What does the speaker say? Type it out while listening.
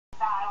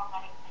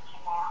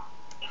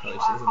Oh shit,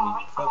 this is me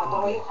fucking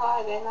What good. you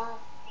call it now?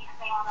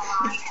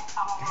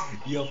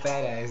 Yo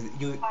fat ass,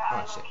 you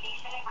oh shit.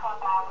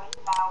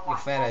 You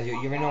fat ass, you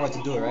already know what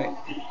to do, right?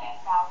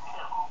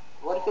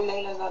 What if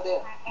Elena's not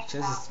there?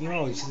 Just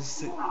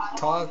just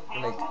talk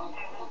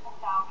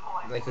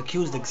like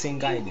accuse the same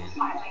guy again.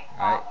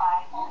 Alright?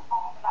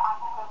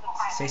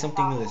 Say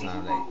something new this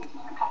time,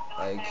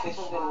 like Say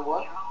something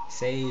what?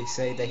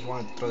 say that he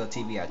wanted to throw the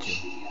TV at you.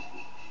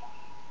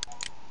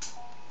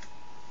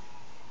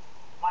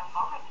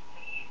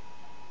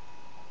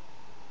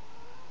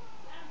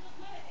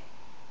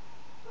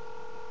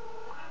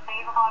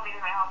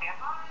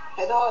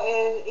 Hello,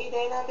 is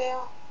Elena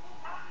there?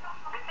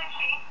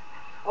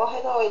 Oh,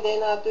 hello,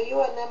 Elena. Do you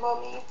remember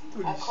me?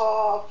 I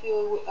called a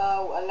few,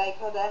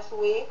 like last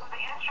week.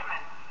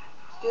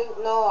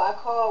 No, I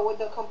called with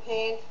the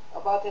complaint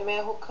about the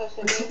man who cussed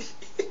me.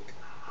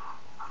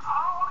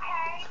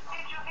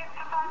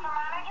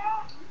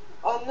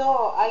 Oh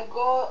no, I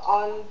go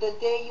on the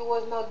day you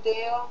was not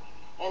there,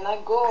 and I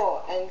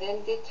go, and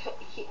then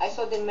I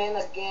saw the man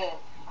again,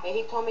 and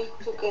he told me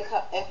to get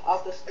her F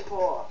out the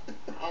store,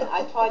 and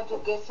I tried to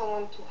get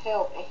someone to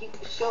help, and he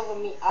shoved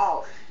me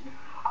out.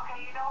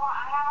 Okay, you know what?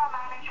 I have a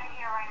manager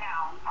here right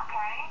now,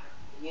 okay?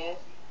 Yes.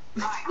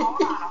 Alright,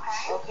 hold on,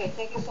 okay? Okay,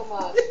 thank you so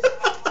much.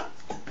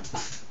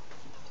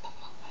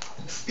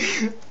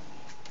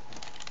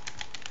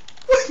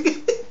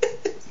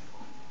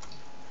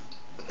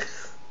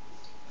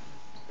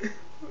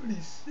 Holy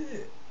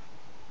shit.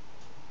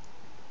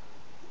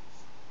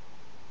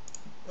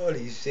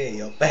 Holy shit,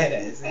 yo, fat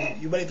ass.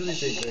 You better do this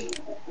shit good.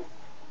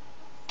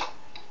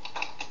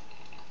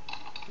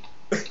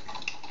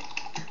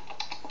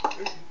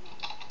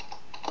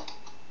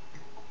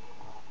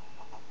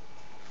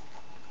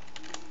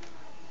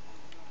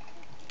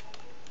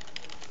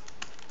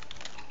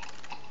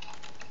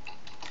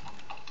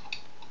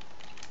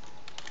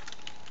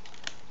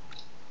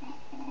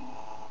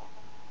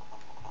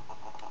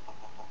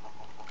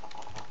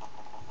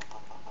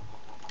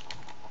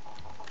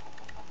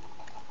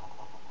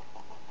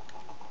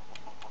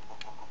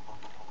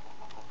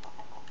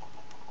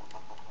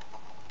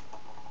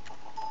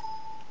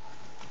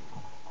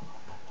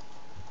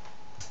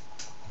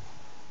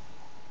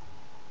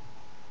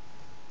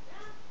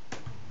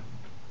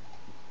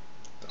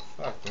 The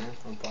fuck, man?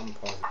 I'm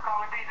pausing.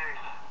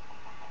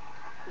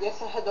 Yes,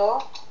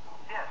 hello?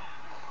 Yes.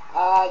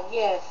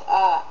 Yes,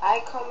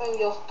 I come in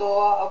your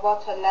store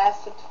about the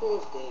last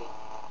Tuesday.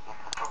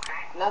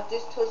 Okay. Not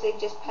this Tuesday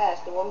just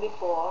passed, the one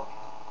before.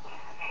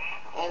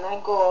 And I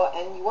go,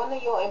 and one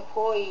of your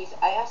employees,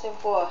 I asked him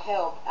for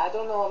help. I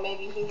don't know,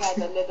 maybe he had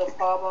a little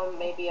problem,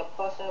 maybe a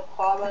personal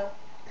problem.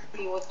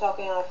 He was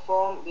talking on the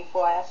phone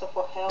before I asked him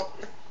for help.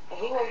 And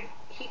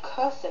he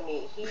cursed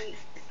me. Who is this?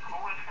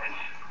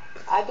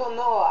 I don't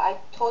know. I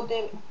told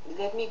him,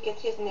 let me get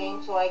his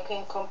name so I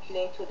can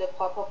complain to the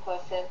proper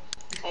person.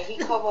 And he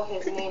covered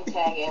his name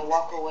tag and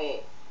walk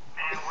away.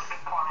 And what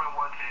department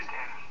was it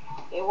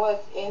in? It was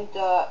in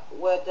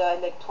where the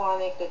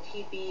electronic, the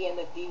TV and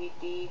the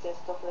DVDs and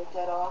stuff like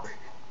that are.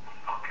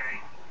 Okay.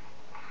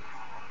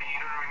 You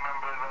don't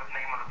remember the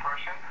name of the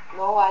person?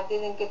 No, I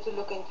didn't get to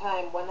look in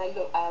time. When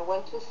I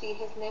went to see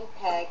his name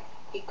tag.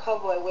 He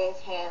covered it with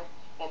his hand,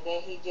 and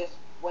then he just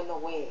went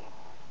away.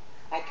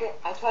 I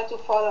tried to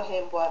follow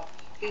him, but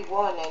he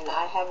won, and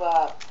I have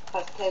a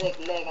prosthetic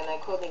leg, and I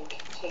couldn't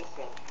chase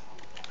him.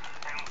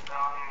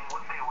 And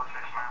what day was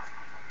this, ma'am?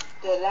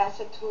 The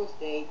last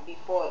Tuesday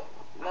before,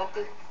 not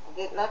this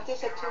Do you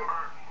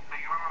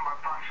remember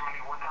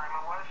approximately what time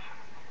it was?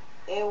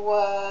 It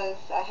was,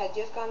 I had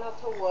just gone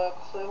out to work,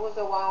 so it was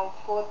around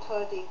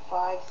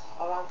 4:35,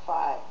 around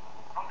 5.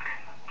 Okay.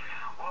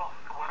 Well,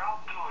 what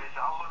I'll do is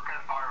I'll look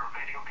at our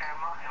video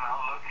camera and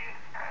I'll look it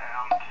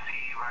to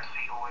see if I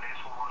see who it is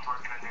who was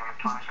working in the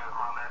electronics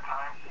around that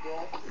time.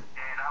 Yes.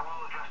 And I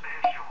will address the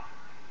issue.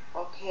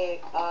 Okay,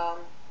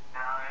 And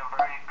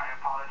I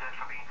apologize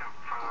for the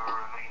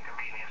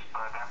inconvenience,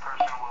 but that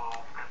person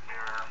will get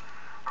their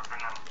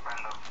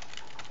referendum.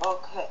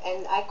 okay,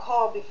 and I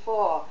called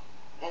before,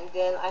 and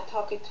then I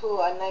talked to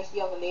a nice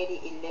young lady,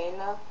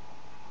 Elena.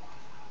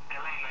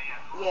 Elena,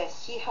 yes.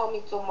 Yes, she helped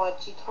me so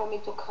much. She told me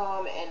to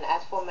come and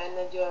ask for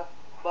manager,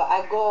 but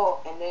I go,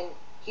 and then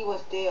he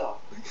was there.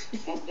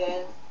 And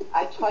then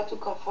I tried to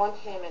confront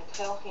him and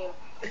tell him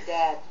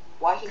that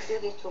why he do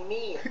this to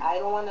me. I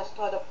don't want to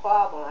start a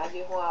problem. I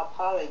just want an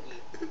apology.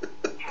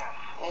 Yes.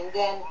 And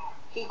then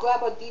he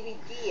grabbed a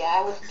DVD.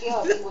 I was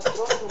scared he was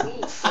thrown to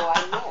me, so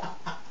I left.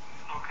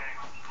 Okay.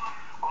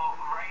 Well,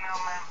 right now,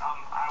 ma'am,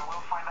 I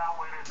will find out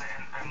what it is,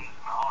 and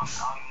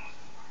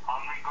on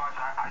regards,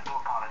 I do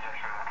apologize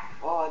for that.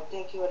 Oh,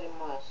 thank you very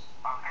much.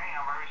 Okay,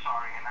 I'm very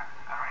sorry, and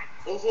all right.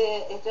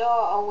 Is there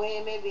a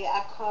way maybe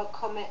I could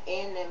come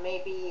in and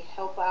maybe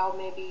help out?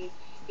 Maybe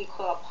he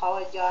could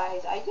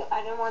apologize. I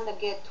don't want to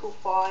get too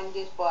far in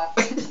this, but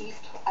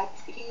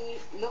he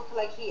looked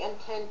like he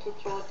intend to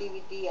throw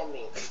DVD at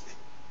me.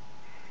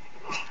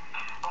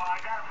 Well, I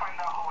gotta find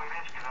out who it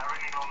is, because I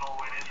really don't know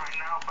who it is right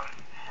now, but,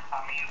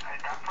 I mean,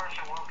 that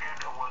person will get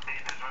what they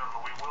deserve.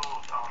 We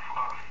will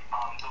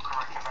do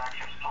corrective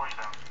actions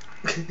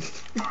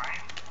Alright?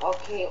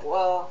 Okay,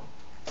 well,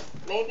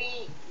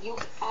 maybe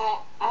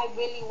I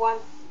really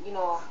want, you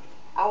know,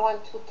 I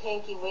want to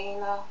thank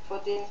Irena for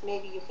this.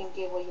 Maybe you can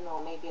give her, you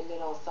know, maybe a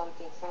little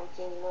something,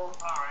 you know.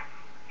 Alright.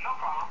 No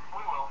problem.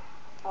 We will.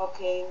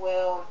 Okay,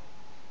 well,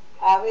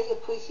 I really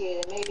appreciate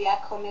it. Maybe I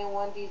come in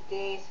one of these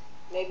days.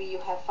 Maybe you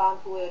have found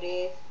who it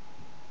is.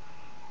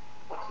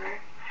 Okay? You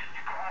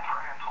can ask for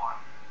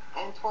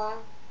Antoine.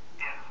 Antoine?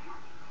 Yes.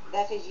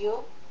 That is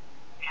you?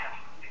 Yes.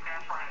 You can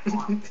ask for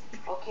Antoine.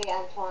 Okay,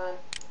 Antoine.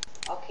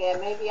 Okay,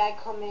 maybe I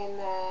come in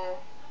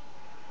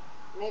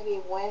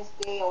maybe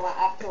Wednesday or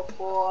after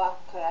 4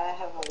 because I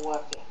haven't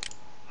working.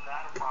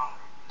 Not a problem.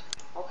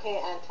 Okay,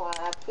 Antoine,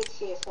 I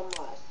appreciate it so much.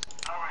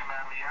 Alright,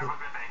 ma'am. You have a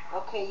good day.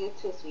 Okay, you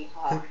too,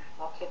 sweetheart.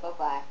 Okay,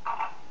 bye-bye.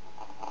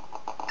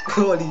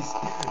 Holy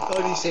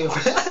shit.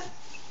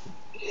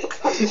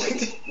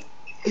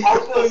 I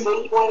was gonna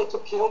say he wanted to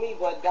kill me,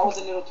 but that was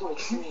a little too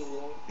extreme,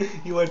 you know?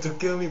 You want to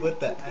kill me? What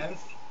the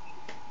F?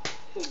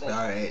 Like,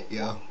 Alright,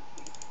 yo.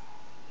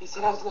 he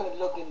said I was gonna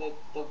look in the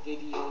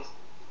videos.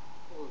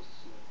 Oh,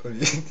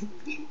 shit.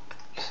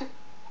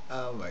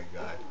 Oh my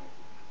god.